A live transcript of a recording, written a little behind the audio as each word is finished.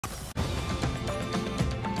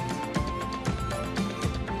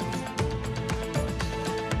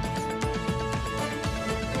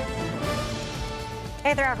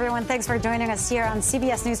Hey there, everyone. Thanks for joining us here on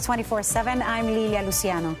CBS News 24/7. I'm Lilia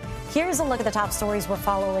Luciano. Here's a look at the top stories we're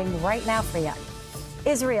following right now for you.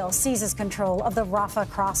 Israel seizes control of the Rafah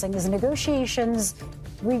crossing as negotiations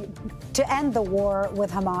to end the war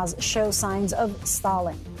with Hamas show signs of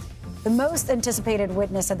stalling. The most anticipated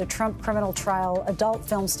witness at the Trump criminal trial, adult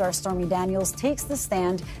film star Stormy Daniels, takes the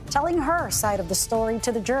stand, telling her side of the story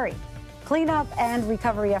to the jury. Cleanup and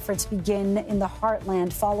recovery efforts begin in the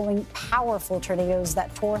heartland following powerful tornadoes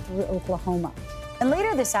that tore through Oklahoma. And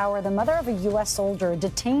later this hour, the mother of a U.S. soldier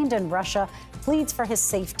detained in Russia pleads for his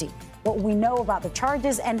safety. What we know about the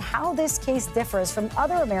charges and how this case differs from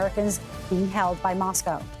other Americans being held by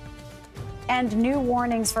Moscow. And new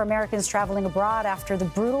warnings for Americans traveling abroad after the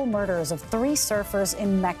brutal murders of 3 surfers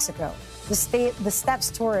in Mexico. The steps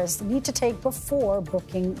tourists need to take before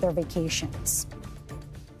booking their vacations.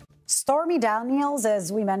 Stormy Daniels,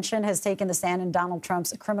 as we mentioned, has taken the stand in Donald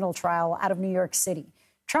Trump's criminal trial out of New York City.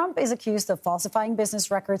 Trump is accused of falsifying business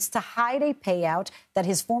records to hide a payout that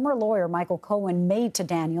his former lawyer, Michael Cohen, made to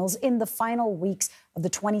Daniels in the final weeks of the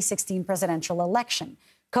 2016 presidential election.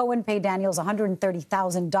 Cohen paid Daniels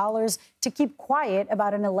 $130,000 to keep quiet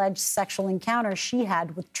about an alleged sexual encounter she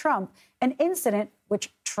had with Trump, an incident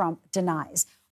which Trump denies.